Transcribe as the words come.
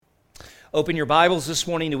Open your Bibles this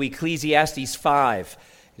morning to Ecclesiastes 5.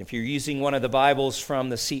 If you're using one of the Bibles from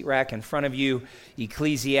the seat rack in front of you,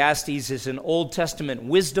 Ecclesiastes is an Old Testament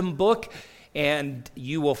wisdom book, and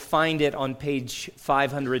you will find it on page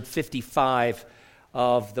 555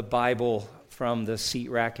 of the Bible from the seat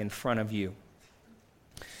rack in front of you.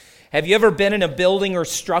 Have you ever been in a building or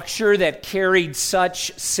structure that carried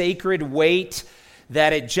such sacred weight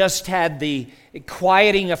that it just had the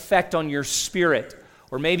quieting effect on your spirit?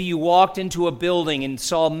 Or maybe you walked into a building and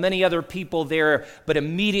saw many other people there, but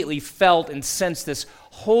immediately felt and sensed this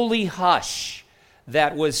holy hush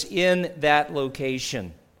that was in that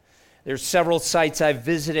location. There's several sites I've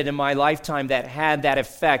visited in my lifetime that had that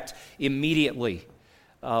effect immediately.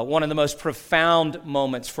 One of the most profound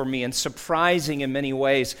moments for me, and surprising in many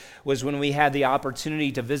ways, was when we had the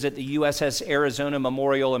opportunity to visit the USS Arizona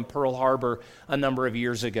Memorial in Pearl Harbor a number of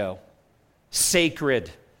years ago.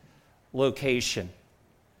 Sacred location.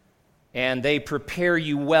 And they prepare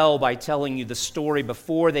you well by telling you the story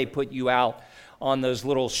before they put you out on those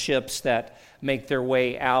little ships that make their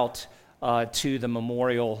way out to the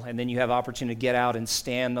memorial. And then you have opportunity to get out and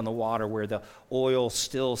stand on the water where the oil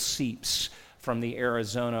still seeps from the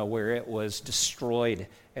Arizona, where it was destroyed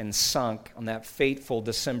and sunk on that fateful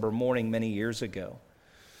December morning many years ago.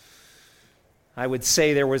 I would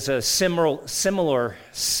say there was a similar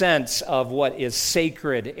sense of what is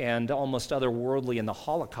sacred and almost otherworldly in the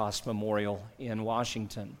Holocaust Memorial in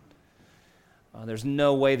Washington. There's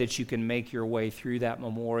no way that you can make your way through that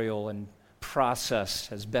memorial and process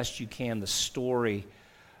as best you can the story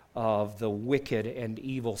of the wicked and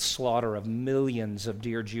evil slaughter of millions of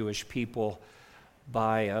dear Jewish people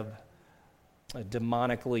by a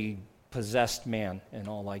demonically possessed man, in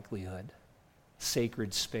all likelihood.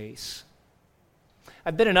 Sacred space.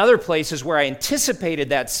 I've been in other places where I anticipated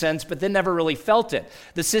that sense, but then never really felt it.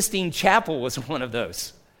 The Sistine Chapel was one of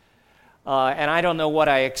those. And I don't know what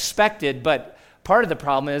I expected, but part of the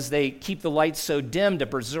problem is they keep the lights so dim to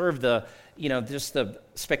preserve the, just the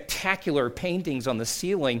spectacular paintings on the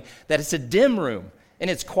ceiling that it's a dim room. And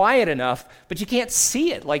it's quiet enough, but you can't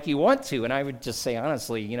see it like you want to. And I would just say,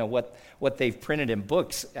 honestly, what they've printed in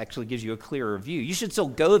books actually gives you a clearer view. You should still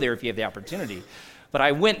go there if you have the opportunity. But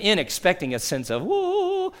I went in expecting a sense of,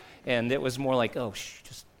 whoa, and it was more like,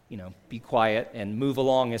 just, be quiet and move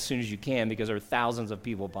along as soon as you can because there are thousands of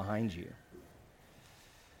people behind you.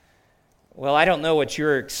 Well, I don't know what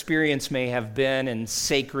your experience may have been in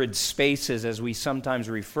sacred spaces as we sometimes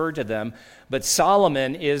refer to them, but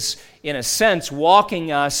Solomon is, in a sense, walking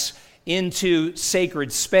us into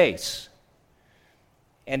sacred space.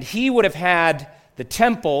 And he would have had the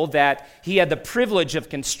temple that he had the privilege of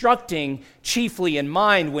constructing chiefly in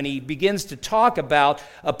mind when he begins to talk about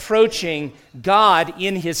approaching God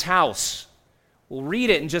in his house. We'll read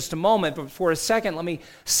it in just a moment, but for a second, let me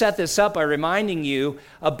set this up by reminding you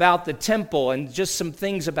about the temple and just some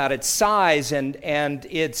things about its size and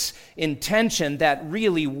its intention that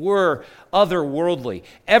really were otherworldly.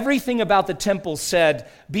 Everything about the temple said,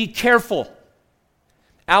 be careful.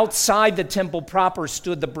 Outside the temple proper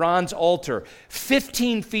stood the bronze altar,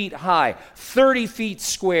 15 feet high, 30 feet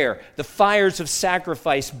square, the fires of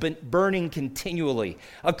sacrifice burning continually.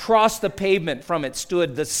 Across the pavement from it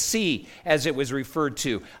stood the sea, as it was referred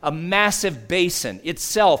to, a massive basin,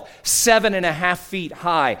 itself 7.5 feet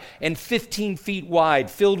high and 15 feet wide,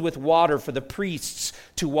 filled with water for the priests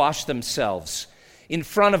to wash themselves. In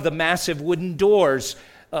front of the massive wooden doors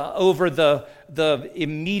over the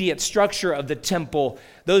immediate structure of the temple,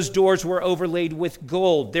 those doors were overlaid with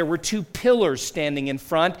gold. There were 2 pillars standing in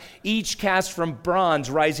front, each cast from bronze,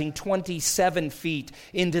 rising 27 feet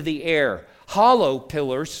into the air. Hollow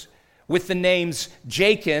pillars with the names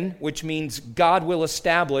Jachin, which means God will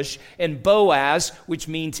establish, and Boaz, which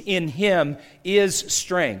means in him is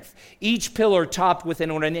strength. Each pillar topped with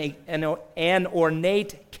an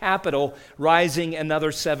ornate capital rising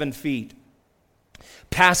another 7 feet.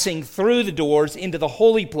 Passing through the doors into the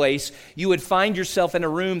holy place, you would find yourself in a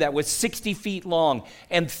room that was 60 feet long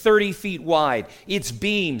and 30 feet wide. Its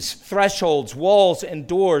beams, thresholds, walls, and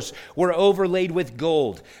doors were overlaid with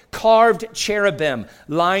gold. Carved cherubim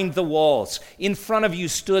lined the walls. In front of you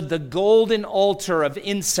stood the golden altar of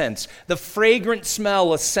incense, the fragrant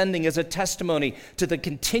smell ascending as a testimony to the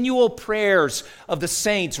continual prayers of the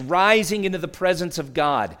saints rising into the presence of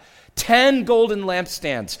God. 10 golden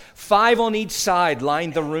lampstands, 5 on each side,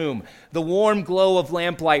 lined the room, the warm glow of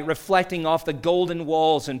lamplight reflecting off the golden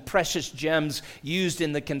walls and precious gems used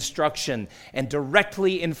in the construction. And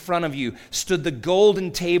directly in front of you stood the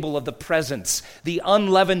golden table of the presence, the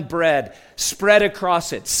unleavened bread spread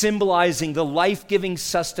across it, symbolizing the life-giving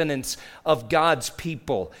sustenance of God's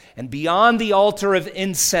people. And beyond the altar of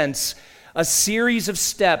incense, a series of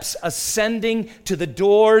steps ascending to the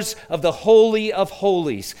doors of the Holy of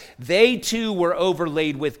Holies. They too were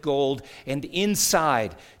overlaid with gold, and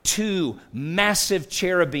inside 2 massive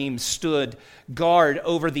cherubim stood guard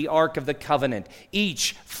over the Ark of the Covenant,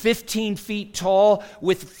 each 15 feet tall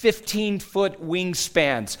with 15-foot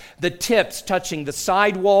wingspans, the tips touching the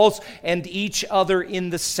side walls and each other in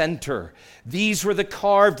the center. These were the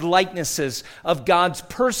carved likenesses of God's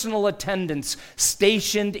personal attendants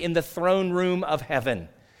stationed in the throne room of heaven,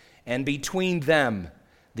 and between them,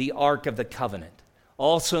 the Ark of the Covenant,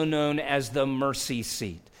 also known as the mercy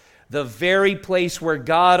seat, the very place where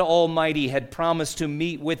God Almighty had promised to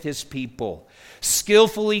meet with his people,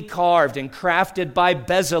 skillfully carved and crafted by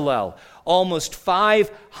Bezalel almost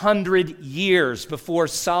 500 years before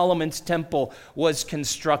Solomon's temple was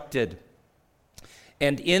constructed.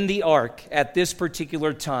 And in the ark at this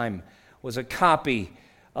particular time was a copy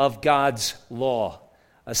of God's law,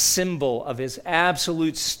 a symbol of his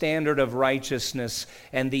absolute standard of righteousness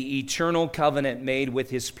and the eternal covenant made with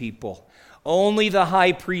his people. Only the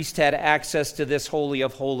high priest had access to this Holy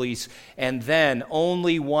of Holies, and then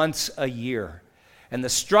only once a year. And the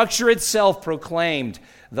structure itself proclaimed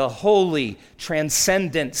the holy,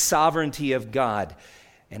 transcendent sovereignty of God.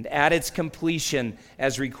 And at its completion,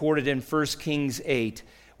 as recorded in 1 Kings 8,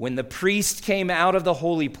 when the priest came out of the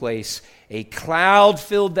holy place, a cloud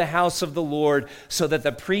filled the house of the Lord, so that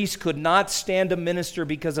the priest could not stand to minister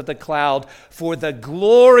because of the cloud, for the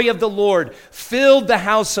glory of the Lord filled the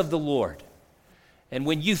house of the Lord. And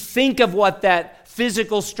when you think of what that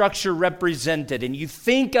physical structure represented, and you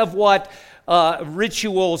think of what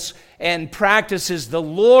rituals and practices the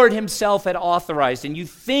Lord himself had authorized, and you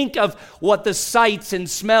think of what the sights and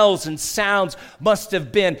smells and sounds must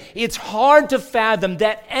have been, it's hard to fathom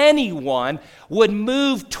that anyone would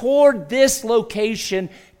move toward this location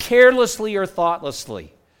carelessly or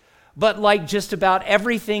thoughtlessly. But like just about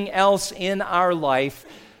everything else in our life,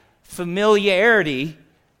 familiarity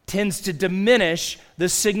tends to diminish the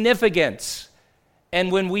significance.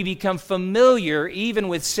 And when we become familiar, even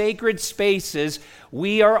with sacred spaces,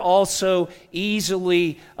 we are also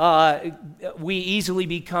easily become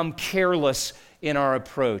careless in our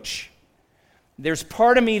approach. There's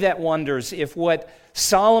part of me that wonders if what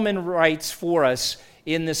Solomon writes for us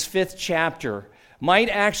in this 5th chapter might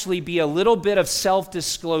actually be a little bit of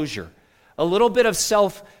self-disclosure, a little bit of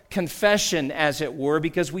self-confession, as it were,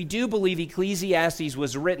 because we do believe Ecclesiastes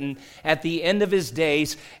was written at the end of his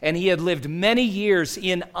days, and he had lived many years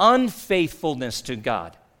in unfaithfulness to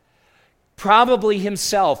God, probably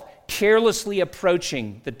himself carelessly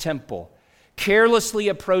approaching the temple, carelessly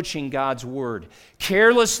approaching God's word,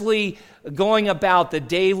 carelessly going about the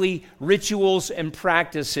daily rituals and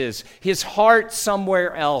practices, his heart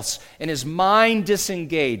somewhere else, and his mind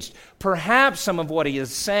disengaged. Perhaps some of what he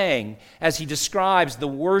is saying as he describes the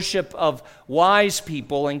worship of wise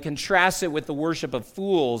people and contrasts it with the worship of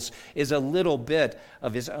fools is a little bit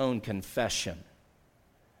of his own confession.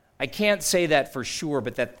 I can't say that for sure,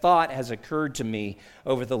 but that thought has occurred to me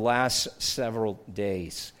over the last several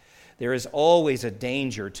days. There is always a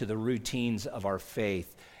danger to the routines of our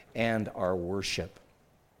faith and our worship.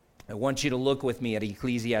 I want you to look with me at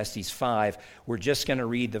Ecclesiastes 5. We're just going to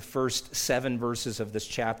read the first 7 verses of this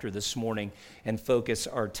chapter this morning and focus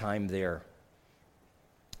our time there.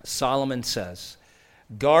 Solomon says,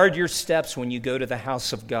 "Guard your steps when you go to the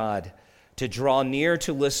house of God. To draw near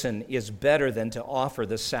to listen is better than to offer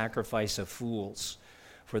the sacrifice of fools,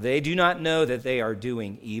 for they do not know that they are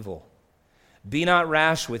doing evil. Be not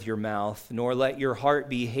rash with your mouth, nor let your heart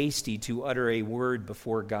be hasty to utter a word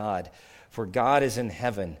before God. For God is in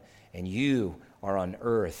heaven, and you are on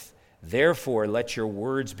earth. Therefore let your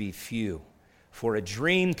words be few. For a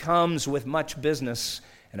dream comes with much business,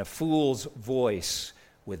 and a fool's voice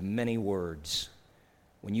with many words.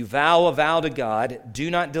 When you vow a vow to God,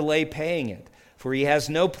 do not delay paying it, for he has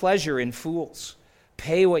no pleasure in fools.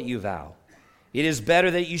 Pay what you vow. It is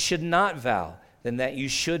better that you should not vow than that you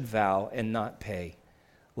should vow and not pay.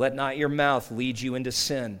 Let not your mouth lead you into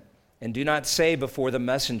sin, and do not say before the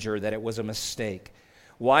messenger that it was a mistake.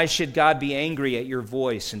 Why should God be angry at your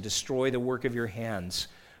voice and destroy the work of your hands?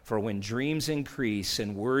 For when dreams increase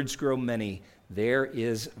and words grow many, there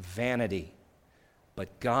is vanity.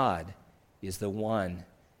 But God is the one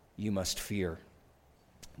you must fear."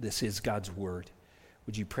 This is God's word.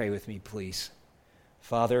 Would you pray with me, please?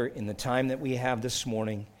 Father, in the time that we have this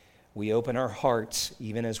morning, we open our hearts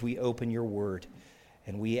even as we open your word,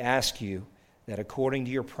 and we ask you that according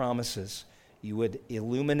to your promises, you would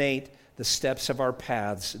illuminate the steps of our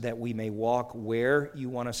paths, that we may walk where you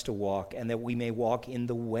want us to walk, and that we may walk in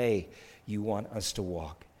the way you want us to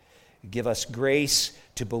walk. Give us grace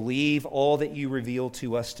to believe all that you reveal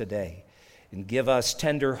to us today. And give us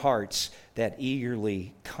tender hearts that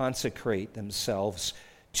eagerly consecrate themselves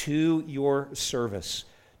to your service,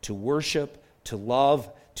 to worship, to love,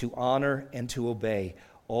 to honor, and to obey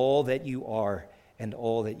all that you are and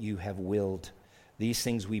all that you have willed. These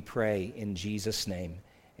things we pray in Jesus' name.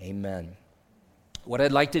 Amen. What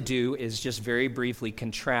I'd like to do is just very briefly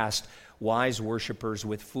contrast wise worshipers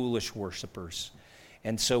with foolish worshipers.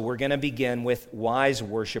 And so we're going to begin with wise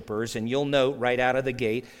worshipers, and you'll note right out of the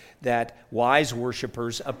gate that wise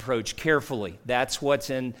worshipers approach carefully. That's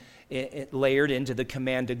what's layered into the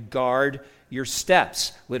command to guard your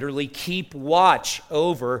steps. Literally, keep watch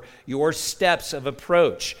over your steps of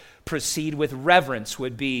approach. Proceed with reverence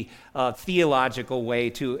would be a theological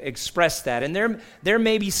way to express that. And there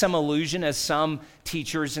may be some allusion, as some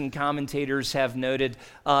teachers and commentators have noted,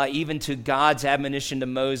 even to God's admonition to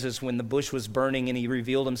Moses when the bush was burning and he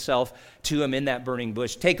revealed himself to him in that burning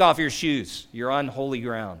bush. Take off your shoes. You're on holy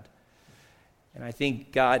ground. And I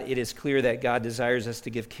think it is clear that God desires us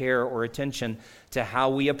to give care or attention to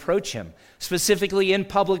how we approach him, specifically in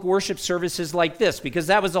public worship services like this, because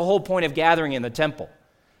that was the whole point of gathering in the temple.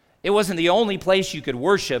 It wasn't the only place you could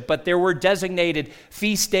worship, but there were designated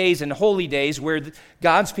feast days and holy days where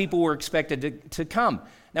God's people were expected to come.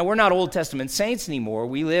 Now, we're not Old Testament saints anymore.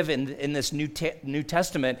 We live in this New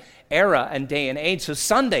Testament era and day and age, so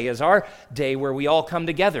Sunday is our day where we all come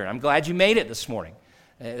together. I'm glad you made it this morning.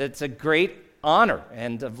 It's a great honor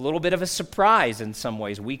and a little bit of a surprise in some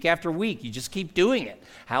ways. Week after week, you just keep doing it.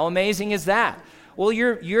 How amazing is that? Well,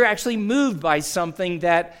 you're actually moved by something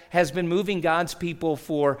that has been moving God's people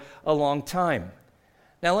for a long time.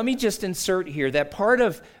 Now, let me just insert here that part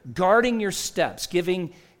of guarding your steps,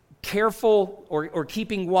 giving careful or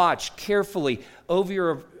keeping watch carefully over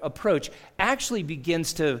your approach, actually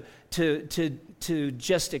begins to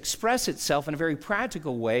just express itself in a very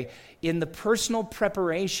practical way in the personal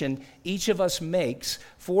preparation each of us makes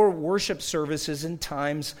for worship services in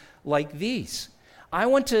times like these. I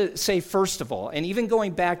want to say, first of all, and even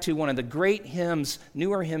going back to one of the great hymns,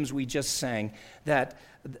 newer hymns we just sang, that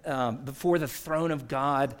before the throne of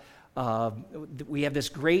God, we have this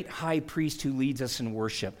great high priest who leads us in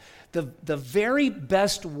worship. The very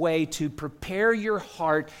best way to prepare your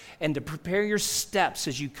heart and to prepare your steps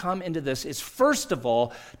as you come into this is, first of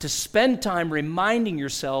all, to spend time reminding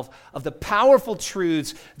yourself of the powerful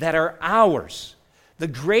truths that are ours. The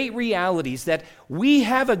great realities that we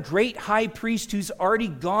have a great high priest who's already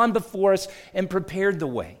gone before us and prepared the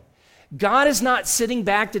way. God is not sitting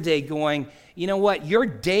back today going, you know what, your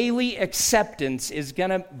daily acceptance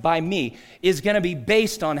by me is going to be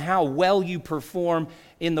based on how well you perform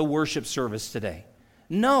in the worship service today.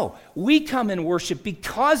 No, we come and worship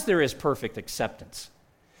because there is perfect acceptance.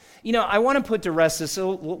 You know, I want to put to rest this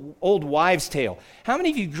old wives' tale. How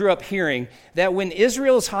many of you grew up hearing that when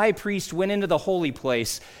Israel's high priest went into the holy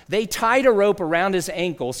place, they tied a rope around his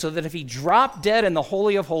ankle so that if he dropped dead in the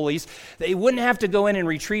Holy of Holies, they wouldn't have to go in and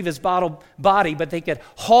retrieve his body, but they could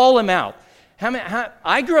haul him out?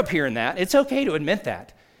 I grew up hearing that. It's okay to admit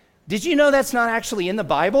that. Did you know that's not actually in the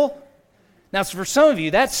Bible? Now, for some of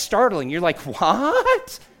you, that's startling. You're like,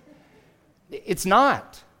 what? It's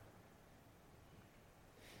not.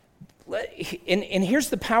 And here's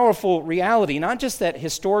the powerful reality, not just that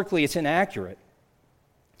historically it's inaccurate.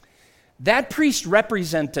 That priest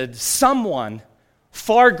represented someone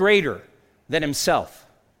far greater than himself.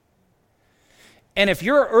 And if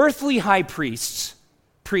your earthly high priest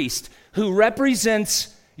who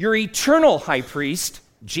represents your eternal high priest,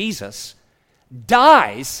 Jesus,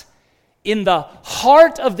 dies in the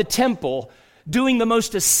heart of the temple doing the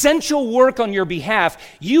most essential work on your behalf,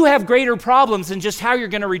 you have greater problems than just how you're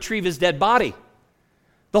going to retrieve his dead body.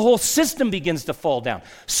 The whole system begins to fall down.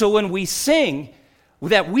 So when we sing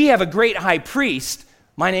that we have a great high priest,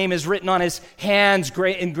 my name is written on his hands,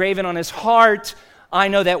 engraven on his heart, I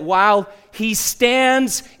know that while he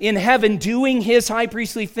stands in heaven doing his high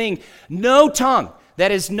priestly thing, no tongue,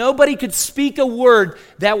 that is, nobody could speak a word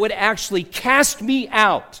that would actually cast me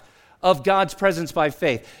out of God's presence by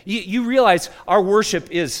faith. You realize our worship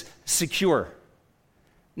is secure.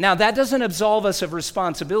 Now, that doesn't absolve us of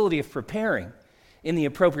responsibility of preparing in the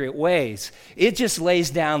appropriate ways. It just lays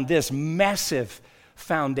down this massive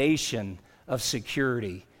foundation of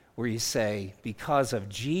security where you say, because of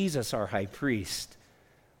Jesus, our high priest,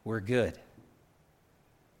 we're good.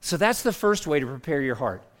 So that's the first way to prepare your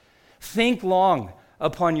heart. Think long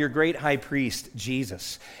upon your great high priest,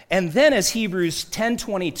 Jesus. And then, as Hebrews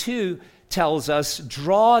 10:22 tells us,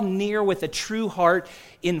 draw near with a true heart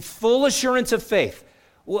in full assurance of faith.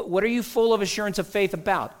 What are you full of assurance of faith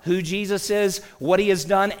about? Who Jesus is, what he has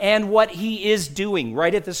done, and what he is doing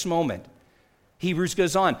right at this moment. Hebrews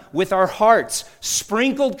goes on, with our hearts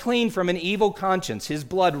sprinkled clean from an evil conscience. His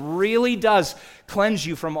blood really does cleanse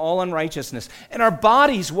you from all unrighteousness. And our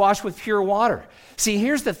bodies washed with pure water. See,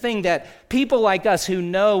 here's the thing that people like us who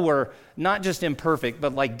know we're not just imperfect,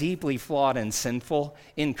 but like deeply flawed and sinful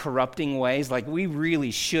in corrupting ways, like we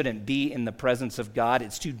really shouldn't be in the presence of God.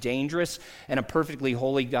 It's too dangerous, and a perfectly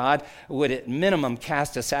holy God would at minimum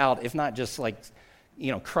cast us out, if not just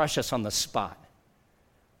crush us on the spot.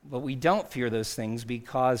 But we don't fear those things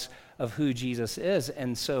because of who Jesus is.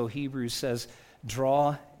 And so Hebrews says,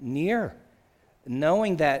 draw near,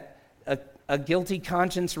 knowing that a guilty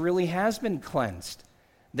conscience really has been cleansed,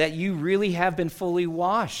 that you really have been fully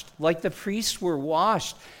washed, like the priests were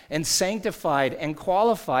washed and sanctified and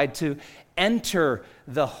qualified to enter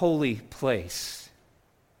the holy place.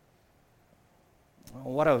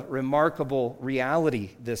 What a remarkable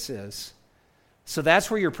reality this is. So that's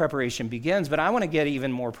where your preparation begins, but I want to get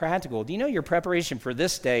even more practical. Do you know your preparation for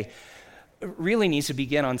this day really needs to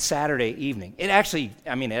begin on Saturday evening? It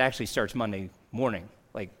actually starts Monday morning.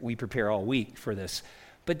 Like, we prepare all week for this.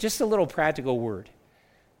 But just a little practical word.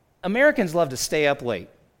 Americans love to stay up late,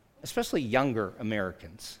 especially younger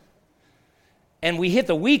Americans. And we hit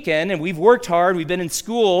the weekend, and we've worked hard, we've been in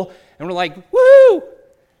school, and we're like, woo!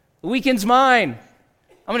 The weekend's mine.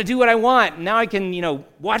 I'm going to do what I want. Now I can,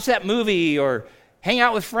 watch that movie or hang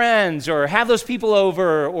out with friends or have those people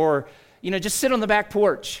over or, just sit on the back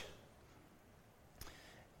porch.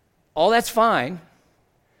 All that's fine.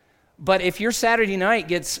 But if your Saturday night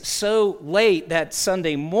gets so late that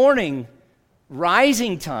Sunday morning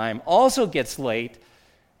rising time also gets late,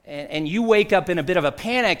 and you wake up in a bit of a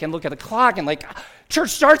panic and look at the clock and church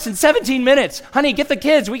starts in 17 minutes. Honey, get the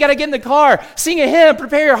kids. We got to get in the car. Sing a hymn.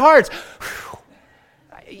 Prepare your hearts.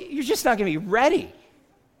 You're just not going to be ready.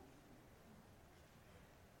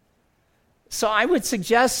 So I would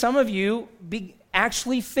suggest some of you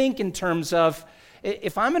actually think in terms of,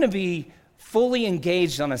 if I'm going to be fully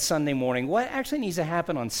engaged on a Sunday morning, what actually needs to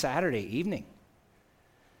happen on Saturday evening?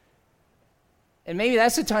 And maybe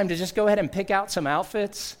that's the time to just go ahead and pick out some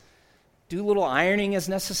outfits, do a little ironing as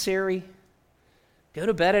necessary, go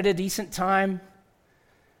to bed at a decent time,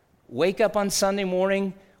 wake up on Sunday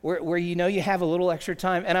morning where you have a little extra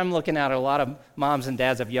time. And I'm looking at a lot of moms and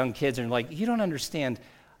dads of young kids and you don't understand.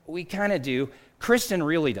 We kind of do. Kristen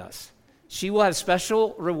really does. She will have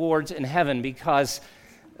special rewards in heaven because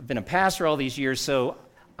I've been a pastor all these years, so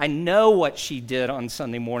I know what she did on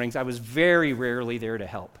Sunday mornings. I was very rarely there to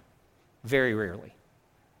help. Very rarely.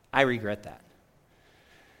 I regret that.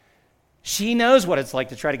 She knows what it's like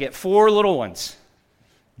to try to get 4 little ones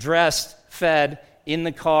dressed, fed, in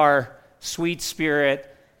the car, sweet spirit,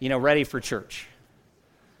 ready for church.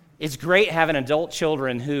 It's great having adult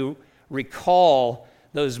children who recall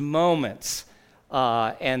those moments,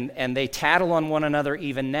 and they tattle on one another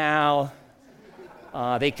even now.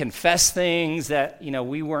 They confess things that,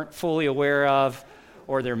 we weren't fully aware of,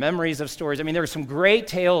 or their memories of stories. There were some great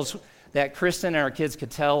tales that Kristen and our kids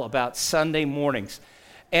could tell about Sunday mornings.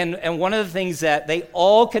 And one of the things that they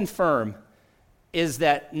all confirm is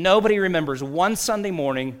that nobody remembers one Sunday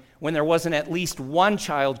morning when there wasn't at least one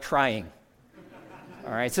child crying.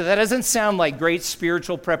 All right, so that doesn't sound like great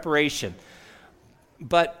spiritual preparation.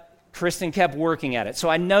 But Kristen kept working at it. So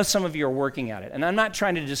I know some of you are working at it. And I'm not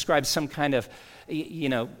trying to describe some kind of,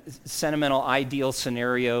 sentimental ideal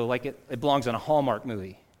scenario like it belongs in a Hallmark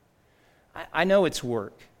movie. I know it's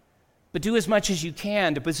work. But do as much as you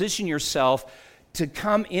can to position yourself to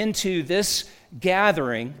come into this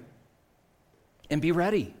gathering and be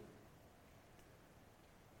ready.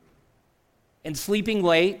 And sleeping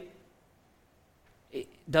late, it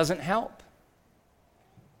doesn't help.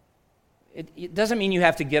 It doesn't mean you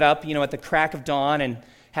have to get up, at the crack of dawn and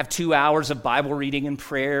have 2 hours of Bible reading and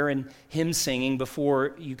prayer and hymn singing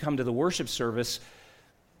before you come to the worship service.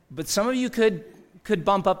 But some of you could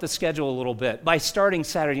bump up the schedule a little bit by starting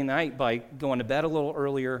Saturday night by going to bed a little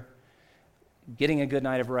earlier, getting a good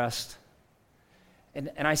night of rest. And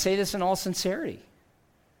I say this in all sincerity.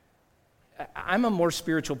 I'm a more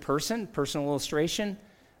spiritual person, personal illustration.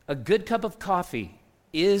 A good cup of coffee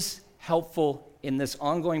is helpful in this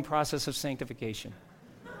ongoing process of sanctification.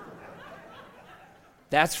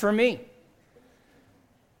 That's for me.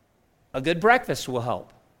 A good breakfast will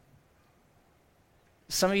help.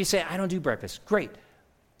 Some of you say, I don't do breakfast. Great.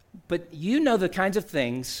 But you know the kinds of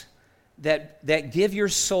things that give your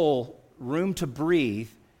soul room to breathe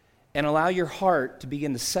and allow your heart to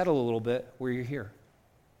begin to settle a little bit where you're here.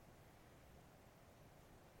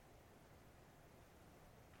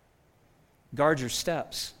 Guard your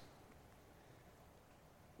steps.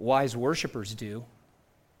 Wise worshipers do.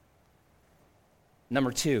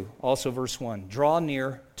 Number 2, also verse 1, draw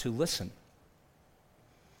near to listen.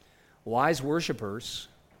 Wise worshipers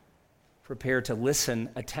prepare to listen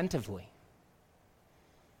attentively.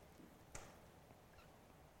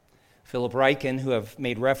 Philip Ryken, who I've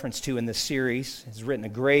made reference to in this series, has written a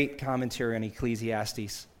great commentary on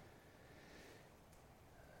Ecclesiastes.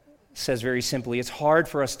 Says very simply, it's hard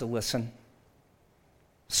for us to listen.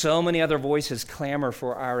 So many other voices clamor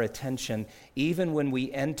for our attention. Even when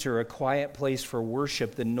we enter a quiet place for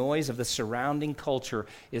worship, the noise of the surrounding culture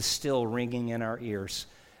is still ringing in our ears.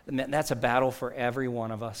 And that's a battle for every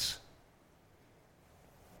one of us.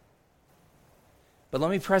 But let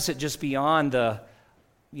me press it just beyond the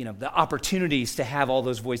opportunities to have all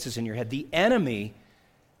those voices in your head. The enemy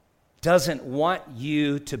doesn't want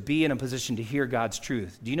you to be in a position to hear God's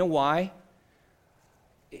truth. Do you know why?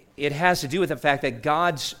 It has to do with the fact that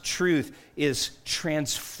God's truth is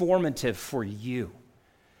transformative for you.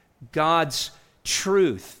 God's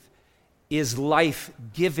truth is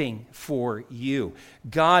life-giving for you.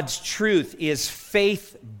 God's truth is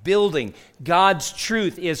faith-building. God's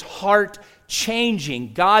truth is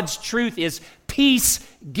heart-changing. God's truth is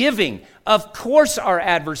peace-giving. Of course, our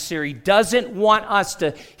adversary doesn't want us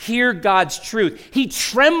to hear God's truth. He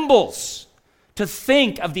trembles to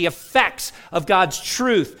think of the effects of God's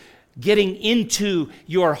truth getting into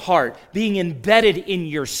your heart, being embedded in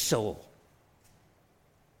your soul.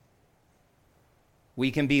 We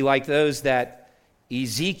can be like those that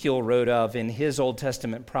Ezekiel wrote of in his Old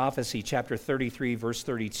Testament prophecy, chapter 33, verse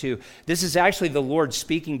 32. This is actually the Lord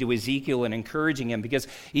speaking to Ezekiel and encouraging him because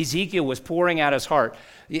Ezekiel was pouring out his heart,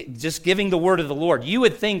 just giving the word of the Lord. You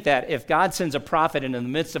would think that if God sends a prophet into the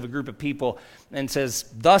midst of a group of people and says,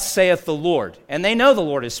 "Thus saith the Lord," and they know the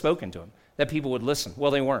Lord has spoken to him, that people would listen.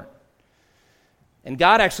 Well, they weren't. And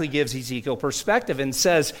God actually gives Ezekiel perspective and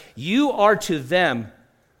says, "You are to them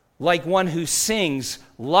like one who sings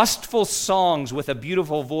lustful songs with a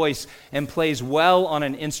beautiful voice and plays well on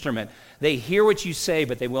an instrument. They hear what you say,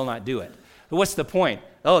 but they will not do it." But what's the point?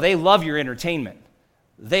 Oh, they love your entertainment.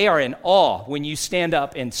 They are in awe when you stand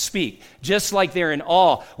up and speak, just like they're in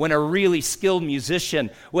awe when a really skilled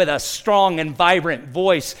musician with a strong and vibrant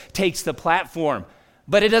voice takes the platform.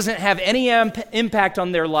 But it doesn't have any impact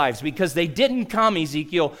on their lives because they didn't come,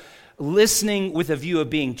 Ezekiel, listening with a view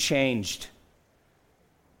of being changed.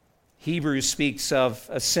 Hebrews speaks of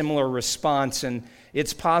a similar response, and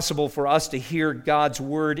it's possible for us to hear God's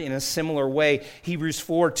word in a similar way. Hebrews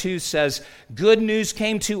 4:2 says, "Good news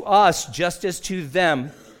came to us just as to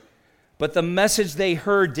them, but the message they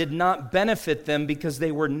heard did not benefit them because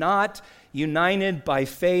they were not united by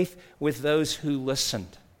faith with those who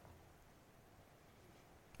listened."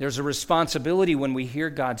 There's a responsibility when we hear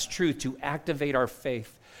God's truth to activate our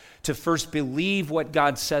faith, to first believe what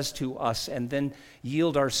God says to us and then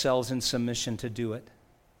yield ourselves in submission to do it.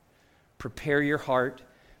 Prepare your heart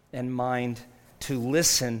and mind to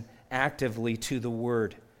listen actively to the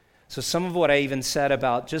word. So some of what I even said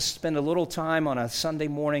about just spend a little time on a Sunday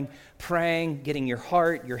morning praying, getting your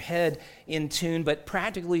heart, your head in tune, but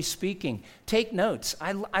practically speaking, take notes.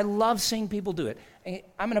 I love seeing people do it.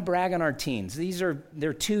 I'm going to brag on our teens. There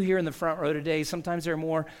are 2 here in the front row today. Sometimes there are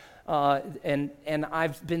more. And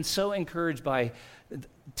I've been so encouraged by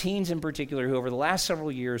teens in particular who over the last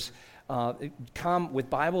several years come with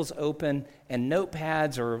Bibles open and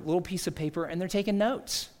notepads or a little piece of paper, and they're taking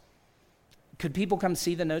notes. Could people come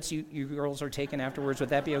see the notes you girls are taking afterwards? Would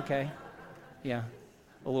that be okay? Yeah.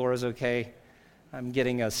 Laura's okay. I'm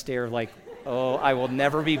getting a stare like, oh, I will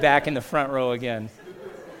never be back in the front row again.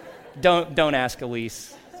 Don't ask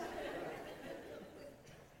Elise.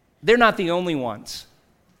 They're not the only ones.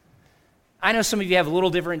 I know some of you have a little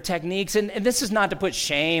different techniques, and this is not to put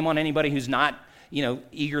shame on anybody who's not,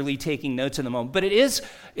 eagerly taking notes in the moment. But it is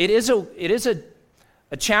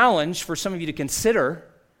a challenge for some of you to consider.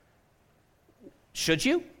 Should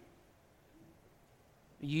you?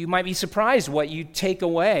 You might be surprised what you take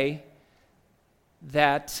away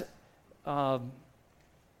that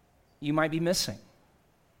you might be missing.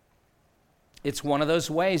 It's one of those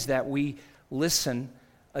ways that we listen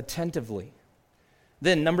attentively.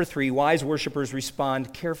 Then, number 3, wise worshipers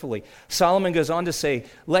respond carefully. Solomon goes on to say,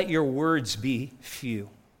 let your words be few.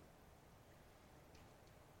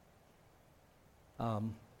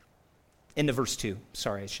 Into verse 2.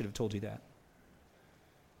 Sorry, I should have told you that.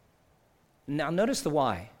 Now, notice the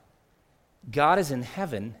why. God is in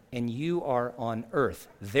heaven, and you are on earth.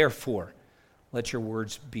 Therefore, let your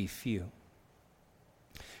words be few.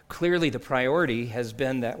 Clearly, the priority has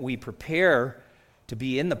been that we prepare to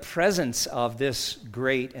be in the presence of this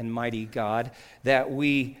great and mighty God, that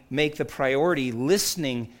we make the priority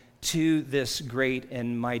listening to this great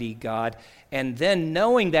and mighty God, and then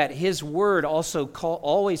knowing that His Word also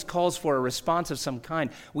always calls for a response of some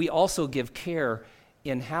kind, we also give care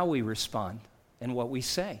in how we respond and what we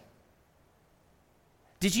say.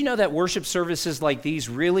 Did you know that worship services like these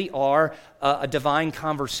really are a divine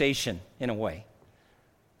conversation in a way?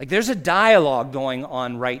 Like there's a dialogue going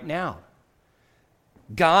on right now.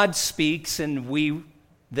 God speaks and we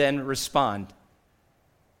then respond.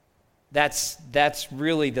 That's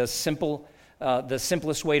really the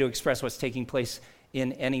simplest way to express what's taking place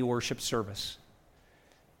in any worship service.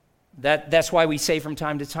 That's why we say from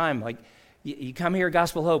time to time, like, you come here at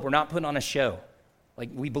Gospel Hope, we're not putting on a show. Like,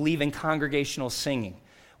 we believe in congregational singing.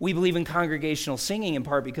 We believe in congregational singing in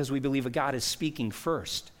part because we believe that God is speaking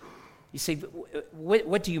first. You say,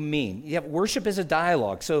 what do you mean? Yeah, worship is a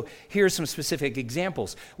dialogue. So here are some specific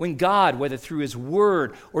examples. When God, whether through His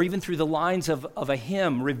Word or even through the lines of a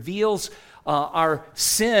hymn, reveals our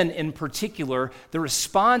sin in particular, the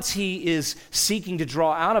response He is seeking to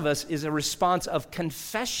draw out of us is a response of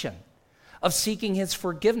confession, of seeking His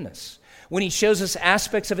forgiveness. When He shows us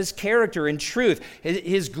aspects of His character and truth,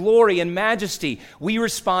 His glory and majesty, we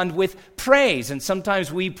respond with praise. And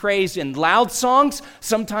sometimes we praise in loud songs.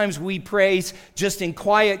 Sometimes we praise just in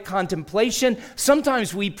quiet contemplation.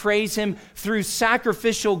 Sometimes we praise Him through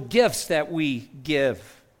sacrificial gifts that we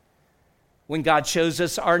give. When God shows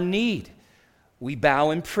us our need, we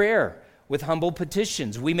bow in prayer with humble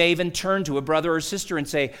petitions. We may even turn to a brother or sister and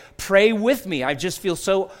say, pray with me. I just feel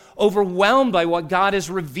so overwhelmed by what God has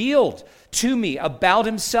revealed to me about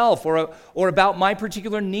Himself or about my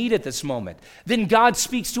particular need at this moment. Then God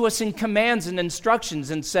speaks to us in commands and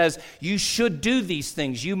instructions and says, you should do these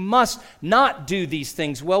things. You must not do these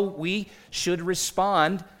things. Well, we should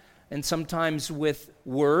respond, and sometimes with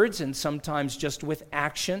words and sometimes just with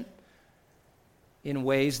action, in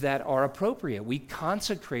ways that are appropriate. We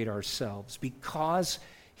consecrate ourselves because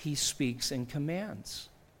He speaks and commands.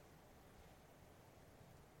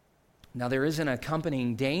 Now, there is an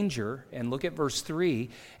accompanying danger, and look at verse 3,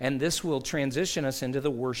 and this will transition us into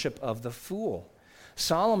the worship of the fool.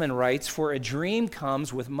 Solomon writes, for a dream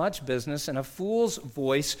comes with much business, and a fool's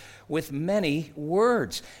voice with many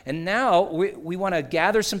words. And now we want to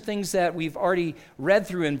gather some things that we've already read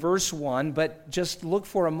through in verse 1, but just look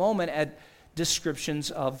for a moment at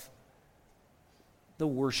descriptions of the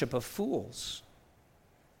worship of fools.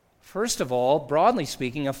 First of all, broadly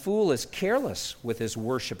speaking, a fool is careless with his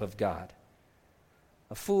worship of God.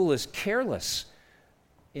 A fool is careless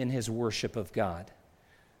in his worship of God.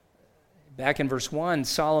 Back in verse 1,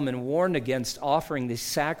 Solomon warned against offering the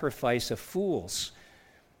sacrifice of fools.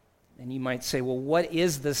 And you might say, well, what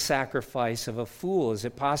is the sacrifice of a fool? Is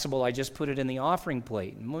it possible I just put it in the offering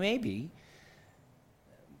plate? Maybe.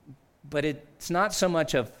 But it's not so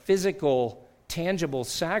much a physical, tangible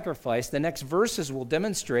sacrifice. The next verses will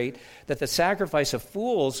demonstrate that the sacrifice of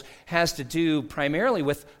fools has to do primarily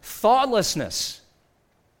with thoughtlessness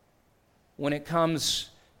when it comes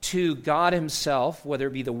to God Himself, whether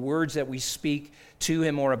it be the words that we speak to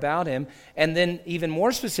Him or about Him, and then even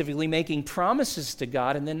more specifically making promises to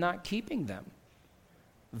God and then not keeping them.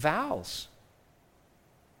 Vows.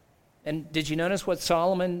 And did you notice what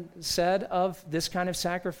Solomon said of this kind of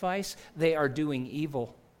sacrifice? They are doing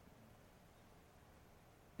evil.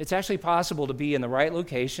 It's actually possible to be in the right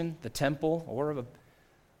location, the temple or a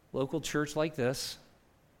local church like this.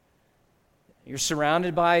 You're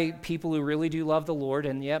surrounded by people who really do love the Lord,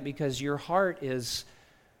 and yet because your heart is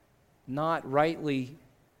not rightly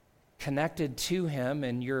connected to Him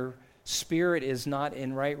and your spirit is not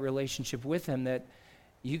in right relationship with Him, that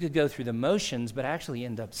you could go through the motions but actually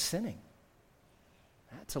end up sinning.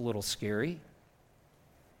 That's a little scary.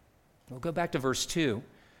 We'll go back to verse 2.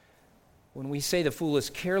 When we say the fool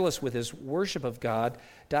is careless with his worship of God,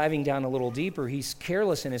 diving down a little deeper, he's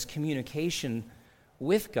careless in his communication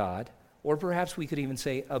with God, or perhaps we could even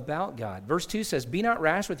say about God. Verse 2 says, be not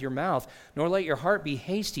rash with your mouth, nor let your heart be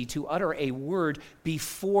hasty to utter a word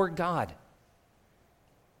before God.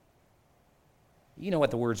 You know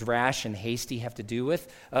what the words rash and hasty have to do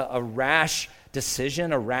with. A rash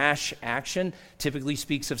decision, a rash action typically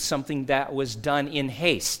speaks of something that was done in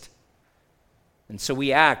haste. And so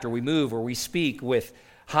we act or we move or we speak with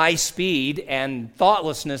high speed, and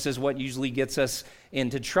thoughtlessness is what usually gets us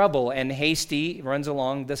into trouble. And hasty runs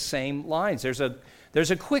along the same lines. There's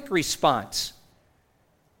a quick response.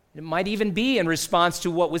 It might even be in response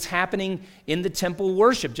to what was happening in the temple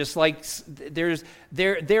worship, just like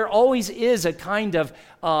there always is a kind of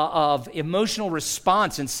emotional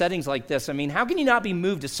response in settings like this. I mean, how can you not be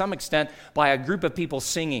moved to some extent by a group of people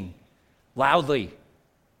singing loudly,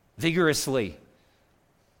 vigorously?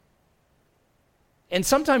 And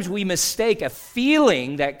sometimes we mistake a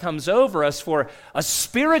feeling that comes over us for a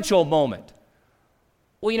spiritual moment.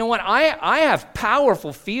 Well, you know what? I have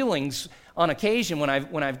powerful feelings on occasion when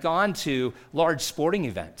I've gone to large sporting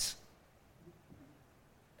events.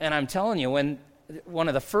 And I'm telling you, when one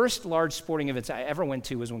of the first large sporting events I ever went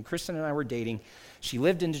to was when Kristen and I were dating. She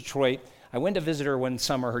lived in Detroit. I went to visit her one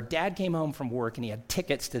summer. Her dad came home from work, and he had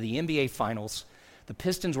tickets to the NBA Finals. The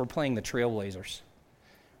Pistons were playing the Trailblazers.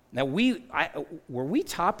 Now, were we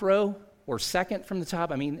top row or second from the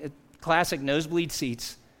top? I mean, classic nosebleed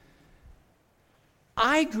seats.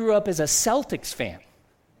 I grew up as a Celtics fan.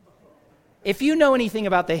 If you know anything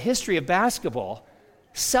about the history of basketball,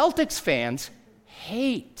 Celtics fans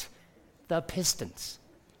hate the Pistons.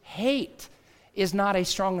 Hate is not a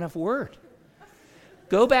strong enough word.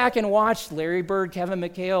 Go back and watch Larry Bird, Kevin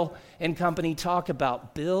McHale, and company talk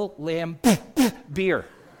about Bill Lamb beer.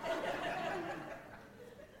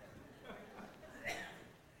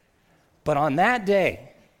 But on that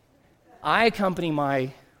day, I accompany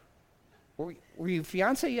my, were you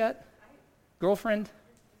fiance yet? Girlfriend?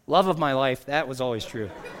 Love of my life, that was always true.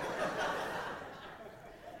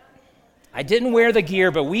 I didn't wear the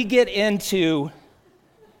gear, but we get into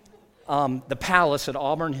the Palace at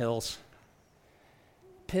Auburn Hills.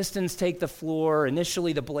 Pistons take the floor.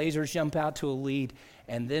 Initially, the Blazers jump out to a lead,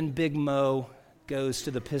 and then Big Mo goes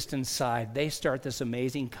to the Pistons' side. They start this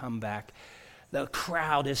amazing comeback. The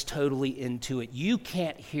crowd is totally into it. You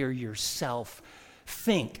can't hear yourself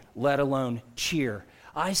think, let alone cheer.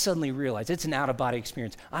 I suddenly realize it's an out-of-body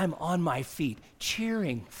experience. I'm on my feet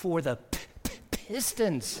cheering for the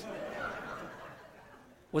Pistons.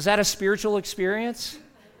 Was that a spiritual experience?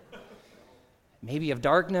 Maybe of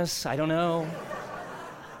darkness, I don't know.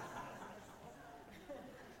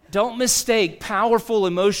 Don't mistake powerful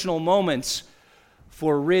emotional moments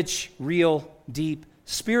for rich, real, deep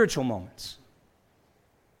spiritual moments.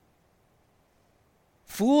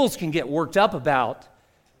 Fools can get worked up about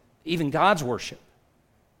even God's worship,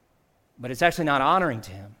 but it's actually not honoring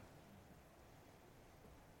to Him.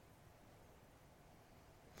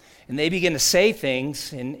 And they begin to say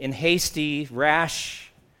things in hasty,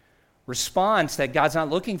 rash response that God's not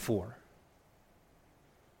looking for.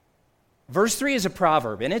 Verse 3 is a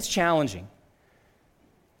proverb, and it's challenging.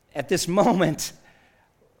 At this moment,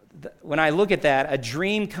 when I look at that, a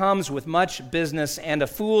dream comes with much business and a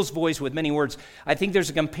fool's voice with many words. I think there's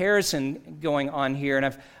a comparison going on here, and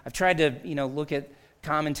I've tried to look at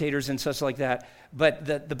commentators and such like that. But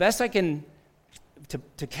the best I can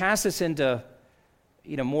to cast this into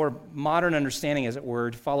more modern understanding, as it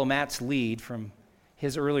were, to follow Matt's lead from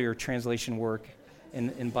his earlier translation work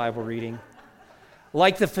in Bible reading.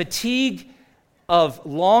 Like the fatigue of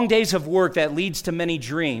long days of work that leads to many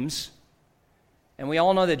dreams, and we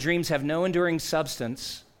all know that dreams have no enduring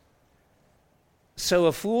substance, so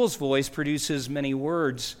a fool's voice produces many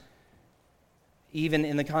words, even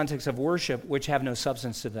in the context of worship, which have no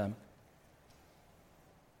substance to them.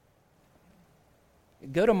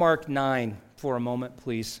 Go to Mark 9 for a moment,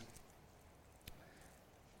 please.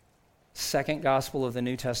 Second gospel of the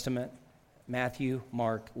New Testament, Matthew,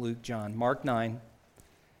 Mark, Luke, John. Mark 9.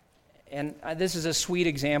 And this is a sweet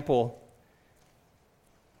example,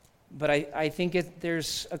 but I think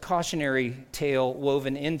there's a cautionary tale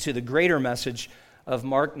woven into the greater message of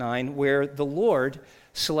Mark 9, where the Lord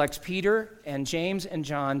selects Peter and James and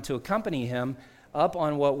John to accompany him up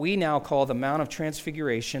on what we now call the Mount of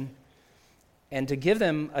Transfiguration, and to give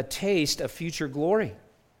them a taste of future glory.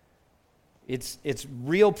 It's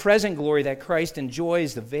real present glory that Christ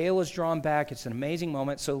enjoys. The veil is drawn back. It's an amazing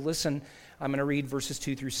moment. So listen, I'm going to read verses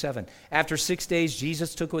 2 through 7. After 6 days,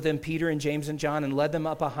 Jesus took with him Peter and James and John and led them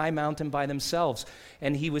up a high mountain by themselves.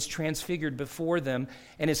 And he was transfigured before them,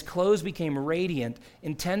 and his clothes became radiant,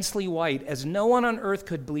 intensely white, as no one on earth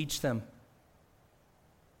could bleach them.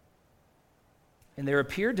 And there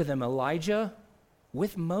appeared to them Elijah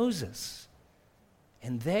with Moses,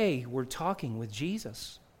 and they were talking with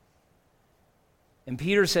Jesus. And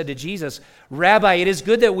Peter said to Jesus, "Rabbi, it is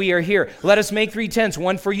good that we are here. Let us make 3 tents,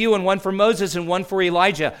 one for you and one for Moses and one for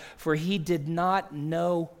Elijah." For he did not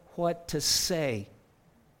know what to say,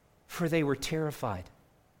 for they were terrified.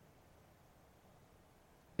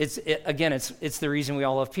 It's the reason we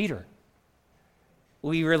all love Peter.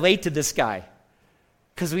 We relate to this guy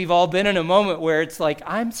because we've all been in a moment where it's like,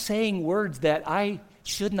 I'm saying words that I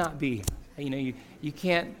should not be. You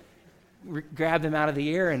can't grab them out of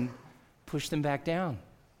the air and push them back down.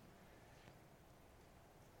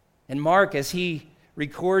 And Mark, as he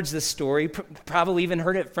records this story, probably even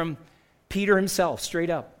heard it from Peter himself, straight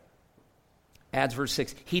up. Adds verse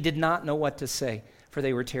 6, he did not know what to say, for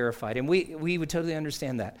they were terrified. And we would totally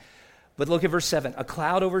understand that. But look at verse 7. A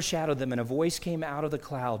cloud overshadowed them, and a voice came out of the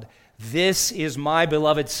cloud. This is my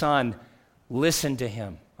beloved Son. Listen to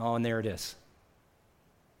him. Oh, and there it is.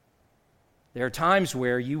 There are times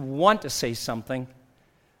where you want to say something,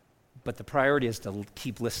 but the priority is to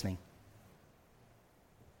keep listening.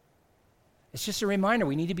 It's just a reminder,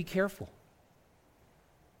 we need to be careful.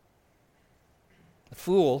 The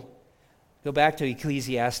fool, go back to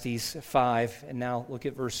Ecclesiastes 5, and now look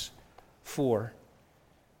at verse 4.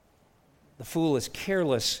 The fool is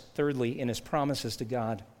careless, thirdly, in his promises to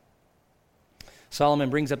God. Solomon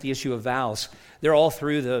brings up the issue of vows. They're all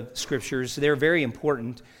through the scriptures. They're very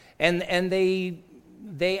important. And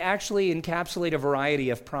they actually encapsulate a variety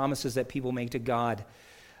of promises that people make to God.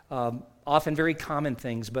 Often very common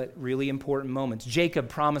things, but really important moments. Jacob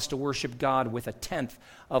promised to worship God with 1/10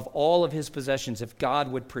 of all of his possessions if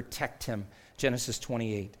God would protect him, Genesis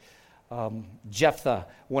 28. Jephthah,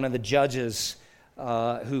 one of the judges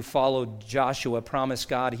who followed Joshua, promised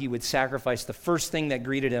God he would sacrifice the first thing that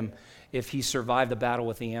greeted him if he survived the battle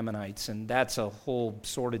with the Ammonites. And that's a whole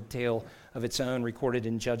sordid tale of its own recorded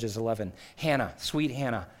in Judges 11. Hannah, sweet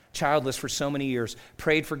Hannah, childless for so many years,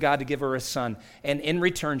 prayed for God to give her a son. And in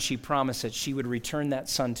return, she promised that she would return that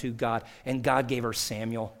son to God. And God gave her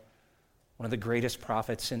Samuel, one of the greatest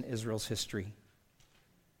prophets in Israel's history.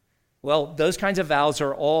 Well, those kinds of vows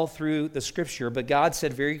are all through the scripture, but God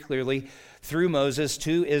said very clearly through Moses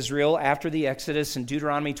to Israel after the Exodus in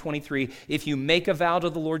Deuteronomy 23, if you make a vow to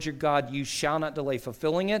the Lord your God, you shall not delay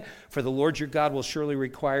fulfilling it, for the Lord your God will surely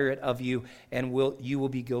require it of you, and you will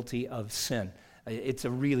be guilty of sin. It's a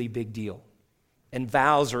really big deal. And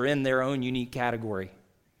vows are in their own unique category.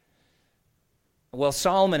 Well,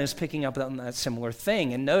 Solomon is picking up on that similar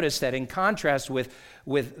thing, and notice that in contrast with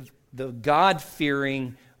the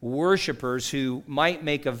God-fearing worshipers who might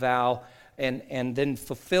make a vow and then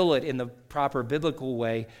fulfill it in the proper biblical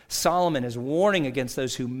way, Solomon is warning against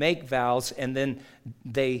those who make vows and then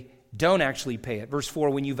they don't actually pay it. Verse 4,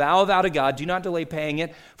 when you vow a vow to God, do not delay paying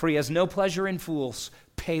it, for he has no pleasure in fools.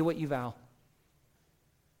 Pay what you vow.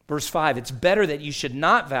 Verse 5, it's better that you should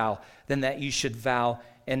not vow than that you should vow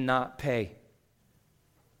and not pay.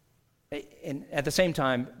 And at the same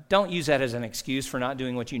time, don't use that as an excuse for not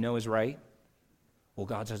doing what you know is right. Well,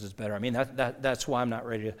 God says it's better. I mean, that's why I'm not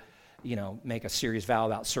ready to, make a serious vow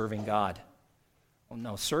about serving God. Well,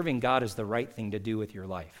 no, serving God is the right thing to do with your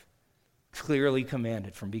life. Clearly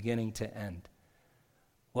commanded from beginning to end.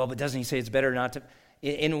 Well, but doesn't he say it's better not to?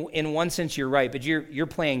 In one sense, you're right, but you're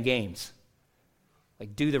playing games.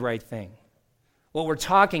 Like, do the right thing. What we're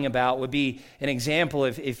talking about would be an example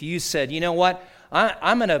if you said, you know what,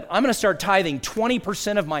 I'm gonna start tithing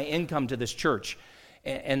 20% of my income to this church.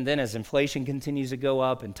 And then as inflation continues to go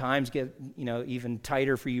up and times get, even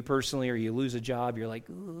tighter for you personally, or you lose a job, you're like,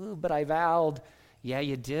 ooh, but I vowed. Yeah,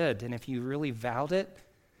 you did. And if you really vowed it,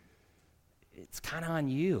 it's kind of on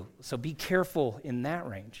you. So be careful in that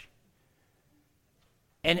range.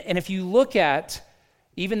 And if you look at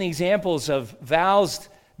even the examples of vows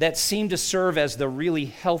that seem to serve as the really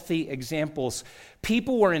healthy examples,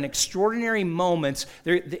 people were in extraordinary moments.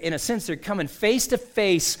 In a sense, they're coming face to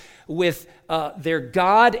face with their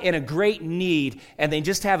God in a great need, and they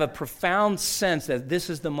just have a profound sense that this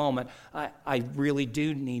is the moment. I really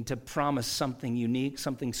do need to promise something unique,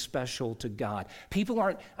 something special to God. People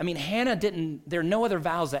aren't, Hannah didn't, there are no other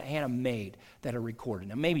vows that Hannah made that are recorded.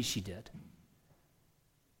 Now, maybe she did.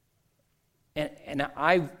 And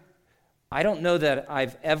I don't know that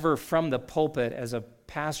I've ever, from the pulpit as a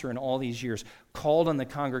pastor in all these years, called on the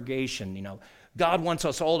congregation, God wants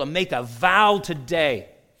us all to make a vow today.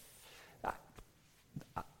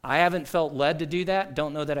 I haven't felt led to do that.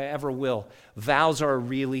 Don't know that I ever will. Vows are a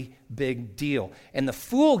really big deal. And the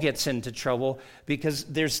fool gets into trouble because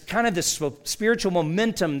there's kind of this spiritual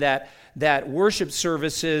momentum that worship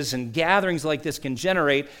services and gatherings like this can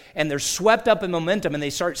generate, and they're swept up in momentum, and they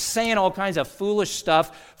start saying all kinds of foolish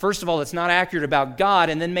stuff. First of all, it's not accurate about God,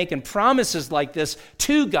 and then making promises like this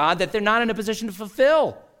to God that they're not in a position to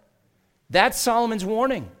fulfill. That's Solomon's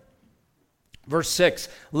warning. Verse 6,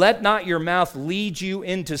 let not your mouth lead you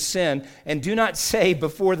into sin, and do not say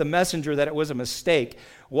before the messenger that it was a mistake.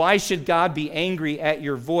 Why should God be angry at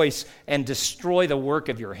your voice and destroy the work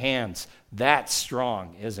of your hands? That's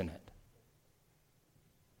strong, isn't it?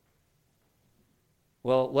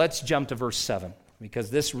 Well, let's jump to verse 7,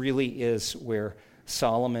 because this really is where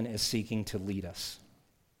Solomon is seeking to lead us.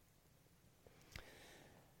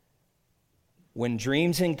 When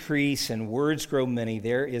dreams increase and words grow many,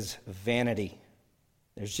 there is vanity.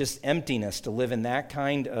 There's just emptiness to live in that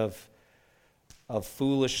kind of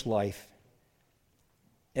foolish life.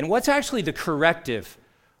 And what's actually the corrective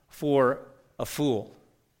for a fool?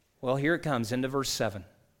 Well, here it comes into verse 7.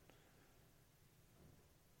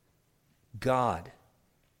 God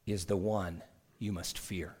is the one you must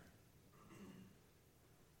fear.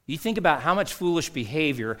 You think about how much foolish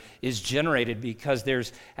behavior is generated because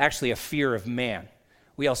there's actually a fear of man.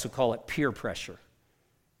 We also call it peer pressure.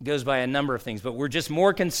 It goes by a number of things, but we're just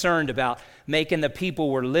more concerned about making the people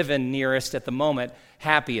we're living nearest at the moment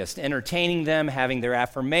happiest, entertaining them, having their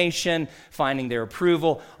affirmation, finding their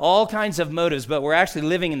approval, all kinds of motives, but we're actually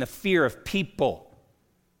living in the fear of people.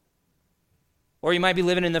 Or you might be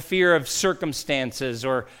living in the fear of circumstances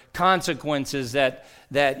or consequences that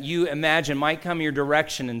you imagine might come your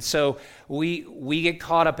direction. And so we get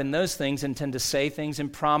caught up in those things and tend to say things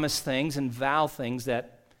and promise things and vow things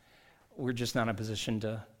that we're just not in a position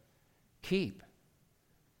to keep.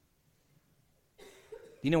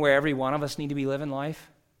 You know where every one of us need to be living life?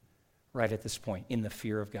 Right at this point, in the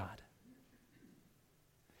fear of God.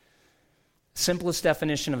 Simplest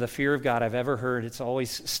definition of the fear of God I've ever heard. It's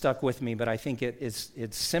always stuck with me, but I think it's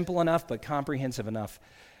simple enough but comprehensive enough.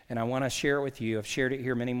 And I want to share it with you. I've shared it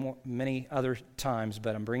here many other times,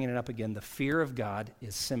 but I'm bringing it up again. The fear of God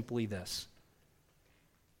is simply this.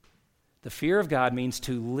 The fear of God means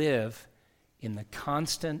to live in the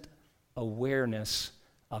constant awareness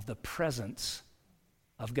of the presence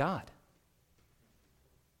of God.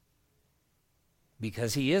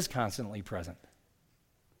 Because He is constantly present.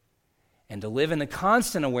 And to live in the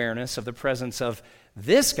constant awareness of the presence of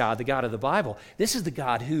this God, the God of the Bible. This is the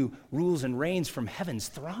God who rules and reigns from heaven's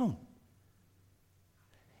throne.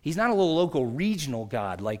 He's not a little local regional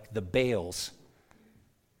God like the Baals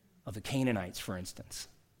of the Canaanites, for instance.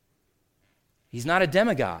 He's not a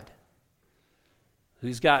demigod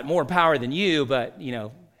who's got more power than you, but,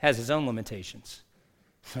 has his own limitations.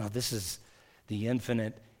 No, this is the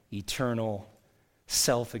infinite, eternal,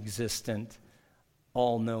 self-existent,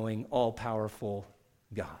 all-knowing, all-powerful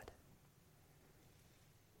God.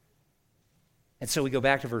 And so we go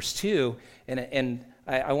back to verse 2, and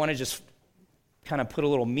I want to just kind of put a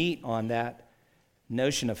little meat on that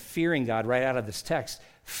notion of fearing God right out of this text.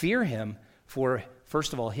 Fear Him for,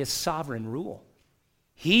 first of all, His sovereign rule.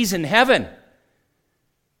 He's in heaven.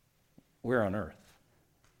 We're on earth.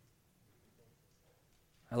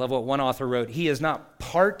 I love what one author wrote. He is not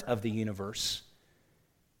part of the universe.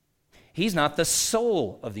 He's not the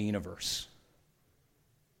soul of the universe.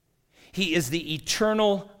 He is the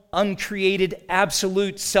eternal, uncreated,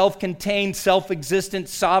 absolute, self-contained, self-existent,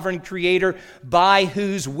 sovereign creator by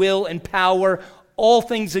whose will and power all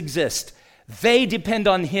things exist. They depend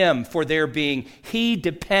on Him for their being. He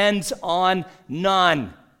depends on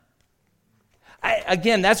none.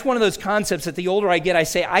 Again, that's one of those concepts that the older I get, I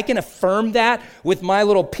say, I can affirm that with my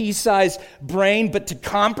little pea-sized brain, but to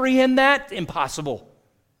comprehend that, impossible.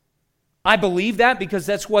 I believe that because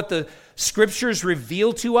that's what the Scriptures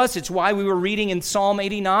reveal to us. It's why we were reading in Psalm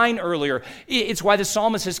 89 earlier. It's why the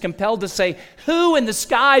psalmist is compelled to say, who in the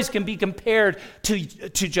skies can be compared to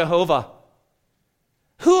Jehovah?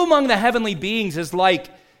 Who among the heavenly beings is like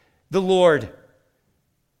the Lord?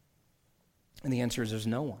 And the answer is there's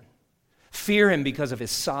no one. Fear Him because of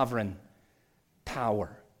His sovereign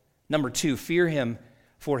power. Number 2, fear Him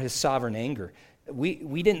for His sovereign anger.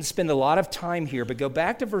 We didn't spend a lot of time here, but go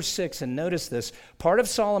back to verse 6 and notice this. Part of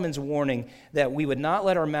Solomon's warning that we would not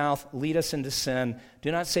let our mouth lead us into sin.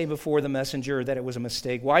 Do not say before the messenger that it was a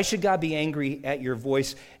mistake. Why should God be angry at your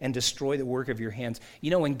voice and destroy the work of your hands?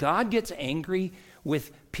 When God gets angry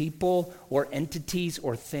with people or entities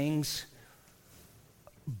or things,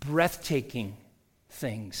 breathtaking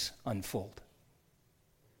things unfold.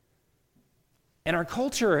 And our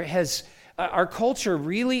culture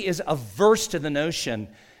really is averse to the notion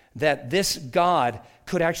that this God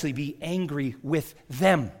could actually be angry with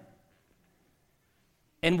them.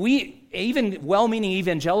 And we, even well-meaning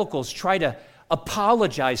evangelicals, try to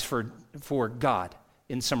apologize for God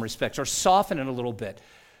in some respects, or soften it a little bit.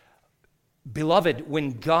 Beloved,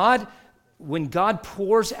 when God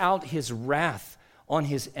pours out His wrath on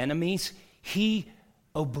His enemies, He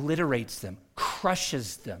obliterates them,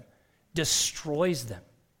 crushes them, destroys them.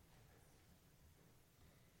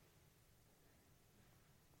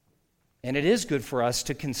 And it is good for us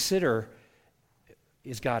to consider,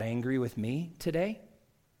 is God angry with me today?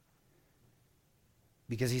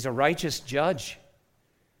 Because He's a righteous judge.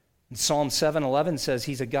 And Psalm 7:11 says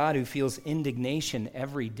he's a God who feels indignation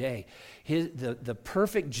every day. The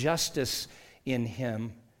perfect justice in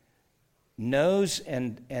him knows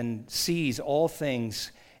and sees all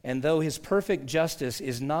things, and though his perfect justice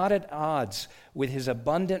is not at odds with his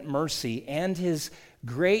abundant mercy and his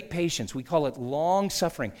great patience, we call it long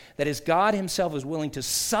suffering, that is, God himself is willing to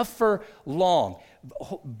suffer long,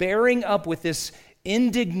 bearing up with this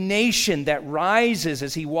indignation that rises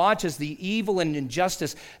as he watches the evil and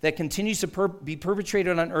injustice that continues to be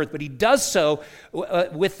perpetrated on earth. But he does so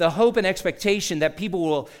with the hope and expectation that people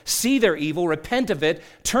will see their evil, repent of it,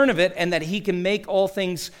 turn of it, and that he can make all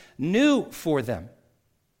things new for them.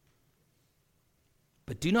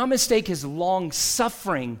 But do not mistake his long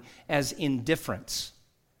suffering as indifference.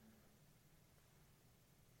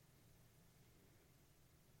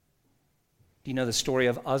 Do you know the story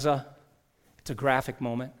of Uzzah? It's a graphic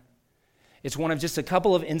moment. It's one of just a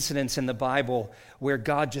couple of incidents in the Bible where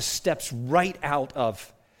God just steps right out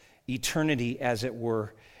of eternity, as it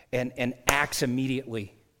were, and acts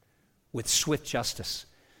immediately with swift justice.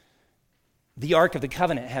 The Ark of the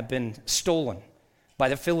Covenant had been stolen by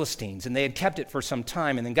the Philistines, and they had kept it for some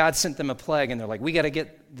time, and then God sent them a plague, and they're like, we got to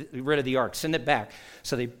get rid of the Ark, send it back.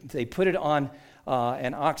 So they put it on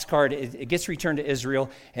an ox cart. It gets returned to Israel,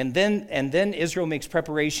 and then Israel makes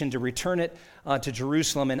preparation to return it to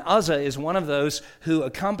Jerusalem. And Uzzah is one of those who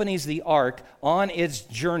accompanies the ark on its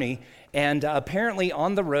journey. And apparently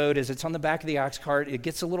on the road, as it's on the back of the ox cart, it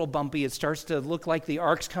gets a little bumpy. It starts to look like the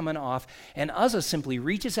ark's coming off. And Uzzah simply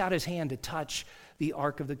reaches out his hand to touch the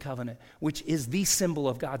Ark of the Covenant, which is the symbol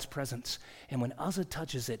of God's presence. And when Uzzah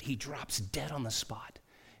touches it, he drops dead on the spot.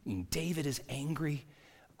 And David is angry.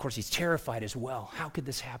 Of course, he's terrified as well. How could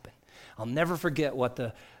this happen? I'll never forget what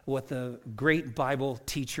the great Bible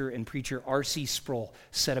teacher and preacher R.C. Sproul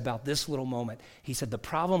said about this little moment. He said the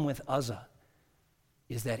problem with Uzzah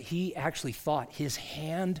is that he actually thought his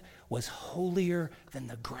hand was holier than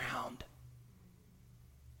the ground.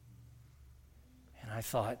 And I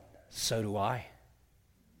thought, so do I.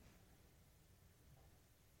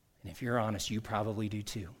 And if you're honest, you probably do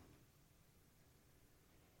too.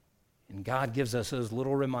 And God gives us those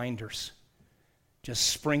little reminders, just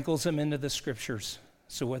sprinkles them into the scriptures.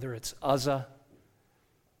 So whether it's Uzzah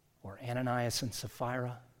or Ananias and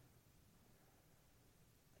Sapphira,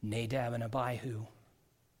 Nadab and Abihu,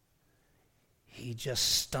 he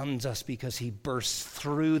just stuns us because he bursts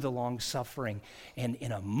through the long suffering and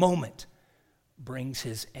in a moment brings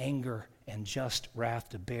his anger and just wrath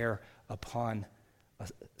to bear upon a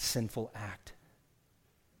sinful act.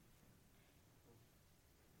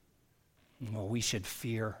 Well, we should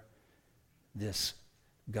fear this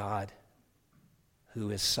God who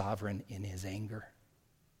is sovereign in his anger.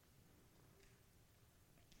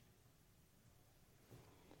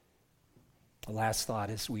 The last thought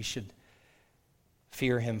is we should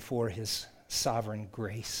fear him for his sovereign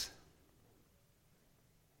grace.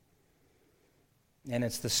 And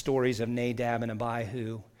it's the stories of Nadab and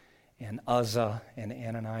Abihu and Uzzah and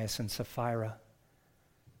Ananias and Sapphira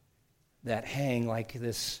that hang like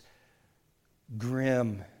this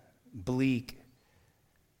grim, bleak,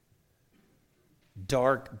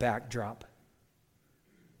 dark backdrop.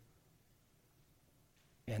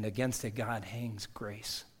 And against it, God hangs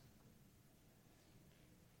grace.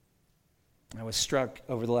 I was struck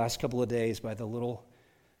over the last couple of days by the little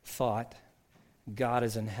thought, God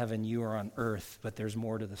is in heaven, you are on earth, but there's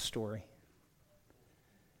more to the story.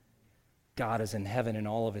 God is in heaven in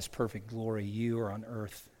all of his perfect glory, you are on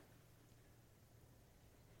earth.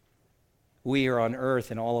 We are on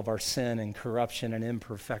earth in all of our sin and corruption and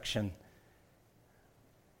imperfection.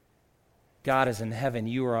 God is in heaven,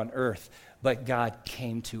 you are on earth, but God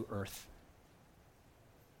came to earth.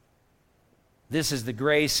 This is the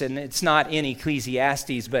grace, and it's not in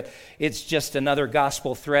Ecclesiastes, but it's just another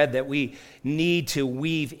gospel thread that we need to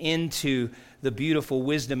weave into the beautiful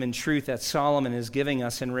wisdom and truth that Solomon is giving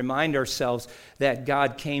us and remind ourselves that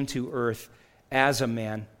God came to earth as a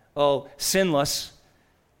man. Oh, sinless,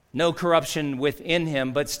 no corruption within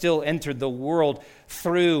him, but still entered the world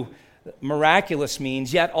through miraculous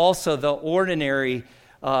means, yet also the ordinary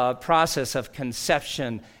process of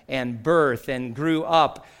conception and birth, and grew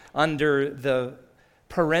up under the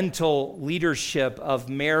parental leadership of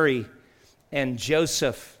Mary and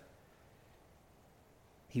Joseph.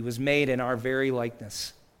 He was made in our very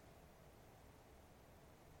likeness.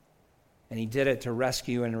 And he did it to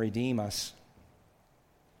rescue and redeem us.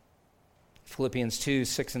 Philippians 2,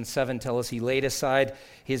 6 and 7 tell us he laid aside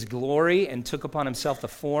his glory and took upon himself the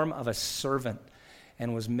form of a servant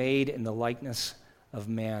and was made in the likeness of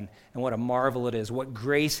man. And what a marvel it is, what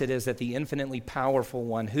grace it is that the infinitely powerful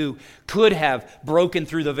one who could have broken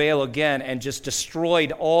through the veil again and just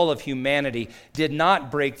destroyed all of humanity did not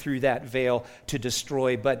break through that veil to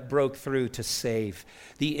destroy, but broke through to save.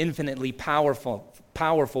 The infinitely powerful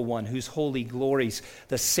one whose holy glories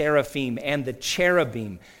the seraphim and the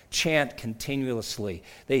cherubim chant continuously.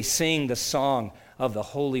 They sing the song of the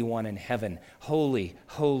Holy One in heaven. Holy,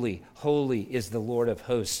 holy, holy is the Lord of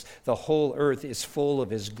hosts. The whole earth is full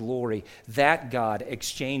of his glory. That God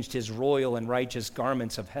exchanged his royal and righteous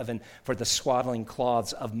garments of heaven for the swaddling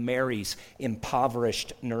cloths of Mary's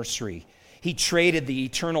impoverished nursery. He traded the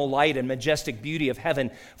eternal light and majestic beauty of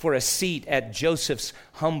heaven for a seat at Joseph's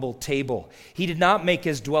humble table. He did not make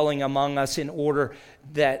his dwelling among us in order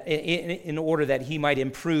that he might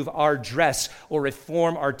improve our dress or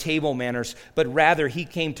reform our table manners, but rather he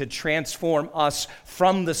came to transform us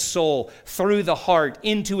from the soul through the heart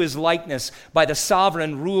into his likeness by the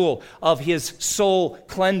sovereign rule of his soul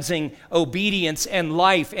cleansing obedience and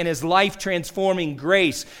his life transforming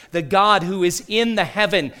grace. The God who is in the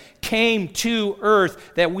heaven came to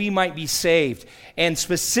earth that we might be saved. And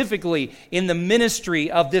specifically in the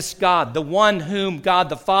ministry of this God, the one whom God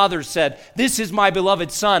the Father said, "This is my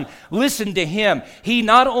beloved Son, listen to him." He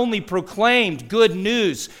not only proclaimed good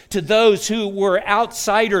news to those who were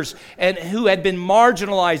outsiders and who had been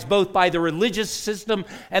marginalized both by the religious system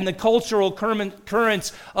and the cultural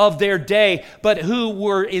currents of their day, but who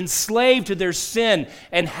were enslaved to their sin.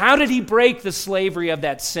 And how did he break the slavery of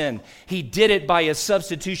that sin? He did it by a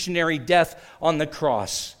substitutionary death on the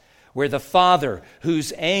cross, where the Father,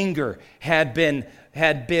 whose anger had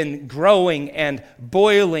been growing and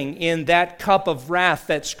boiling in that cup of wrath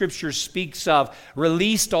that Scripture speaks of,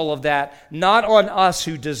 released all of that, not on us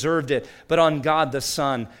who deserved it, but on God the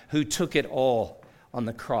Son, who took it all on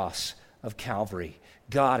the cross of Calvary.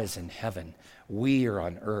 God is in heaven. We are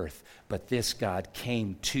on earth, but this God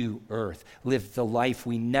came to earth, lived the life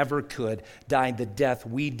we never could, died the death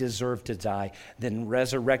we deserved to die, then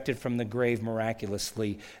resurrected from the grave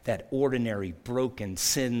miraculously, that ordinary, broken,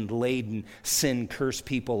 sin-laden, sin-cursed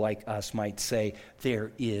people like us might say,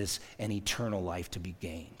 there is an eternal life to be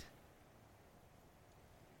gained.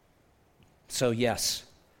 So yes,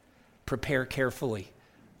 prepare carefully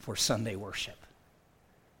for Sunday worship.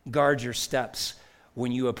 Guard your steps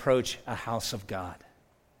when you approach a house of God.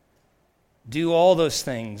 Do all those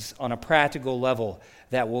things on a practical level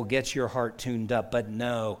that will get your heart tuned up, but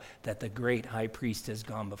know that the great high priest has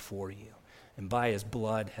gone before you, and by his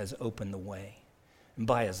blood has opened the way, and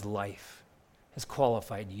by his life has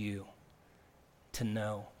qualified you to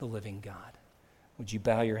know the living God. Would you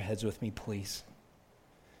bow your heads with me, please?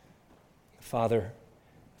 Father,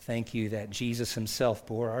 thank you that Jesus himself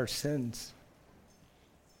bore our sins.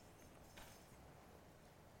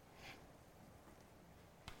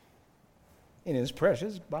 In his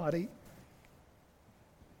precious body.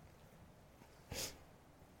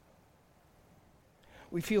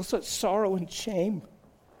 We feel such sorrow and shame.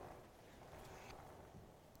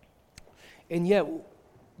 And yet,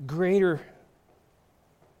 greater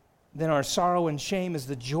than our sorrow and shame is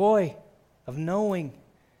the joy of knowing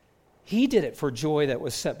he did it for joy that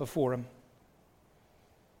was set before him.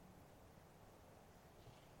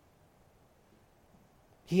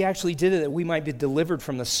 He actually did it that we might be delivered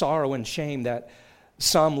from the sorrow and shame that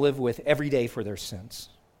some live with every day for their sins.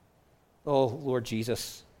 Oh, Lord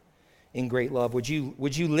Jesus, in great love, would you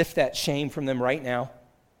lift that shame from them right now?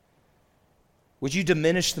 Would you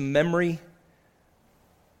diminish the memory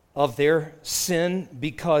of their sin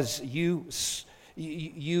because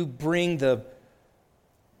you bring the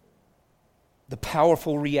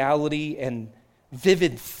powerful reality and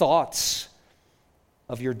vivid thoughts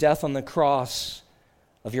of your death on the cross,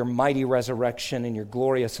 of your mighty resurrection and your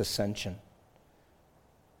glorious ascension.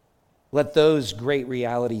 Let those great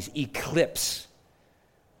realities eclipse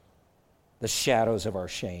the shadows of our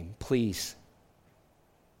shame. Please.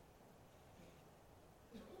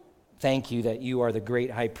 Thank you that you are the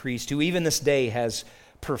great high priest who even this day has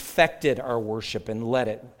perfected our worship and led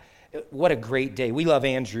it. What a great day. We love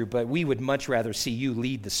Andrew, but we would much rather see you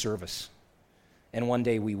lead the service. And one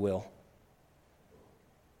day we will.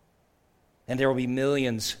 And there will be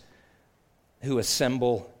millions who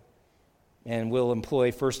assemble and will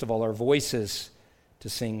employ, first of all, our voices to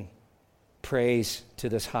sing praise to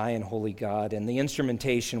this high and holy God. And the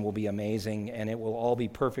instrumentation will be amazing, and it will all be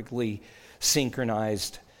perfectly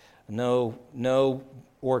synchronized. No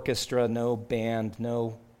orchestra, no band,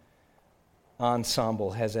 no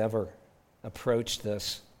ensemble has ever approached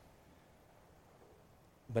this.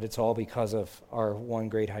 But it's all because of our one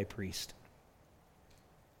great high priest.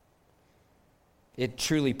 It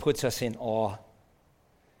truly puts us in awe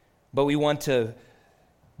But we want to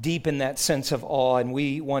deepen that sense of awe, and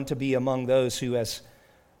we want to be among those who, as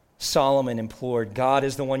Solomon implored, God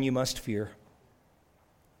is the one you must fear.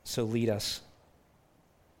 So lead us.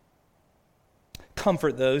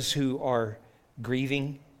 Comfort those who are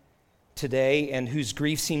grieving today and whose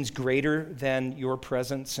grief seems greater than your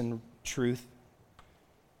presence and truth.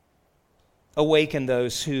 Awaken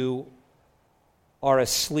those who are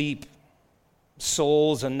asleep,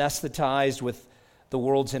 souls anesthetized with the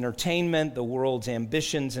world's entertainment, the world's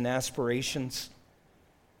ambitions and aspirations.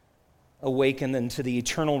 Awaken them to the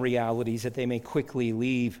eternal realities that they may quickly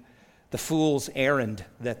leave the fool's errand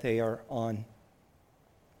that they are on.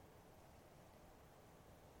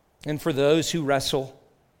 And for those who wrestle,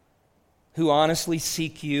 who honestly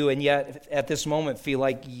seek you and yet at this moment feel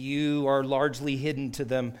like you are largely hidden to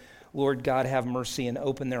them, Lord God, have mercy and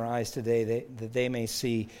open their eyes today that they may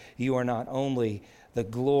see you are not only the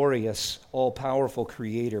glorious, all-powerful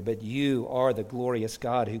Creator, but you are the glorious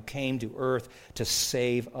God who came to earth to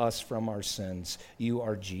save us from our sins. You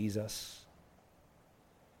are Jesus.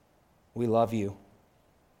 We love you,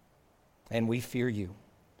 and we fear you,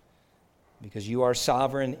 because you are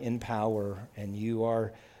sovereign in power, and you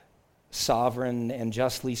are sovereign and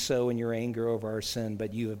justly so in your anger over our sin,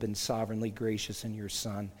 but you have been sovereignly gracious in your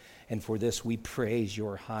Son. And for this we praise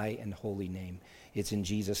your high and holy name. It's in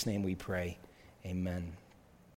Jesus' name we pray. Amen.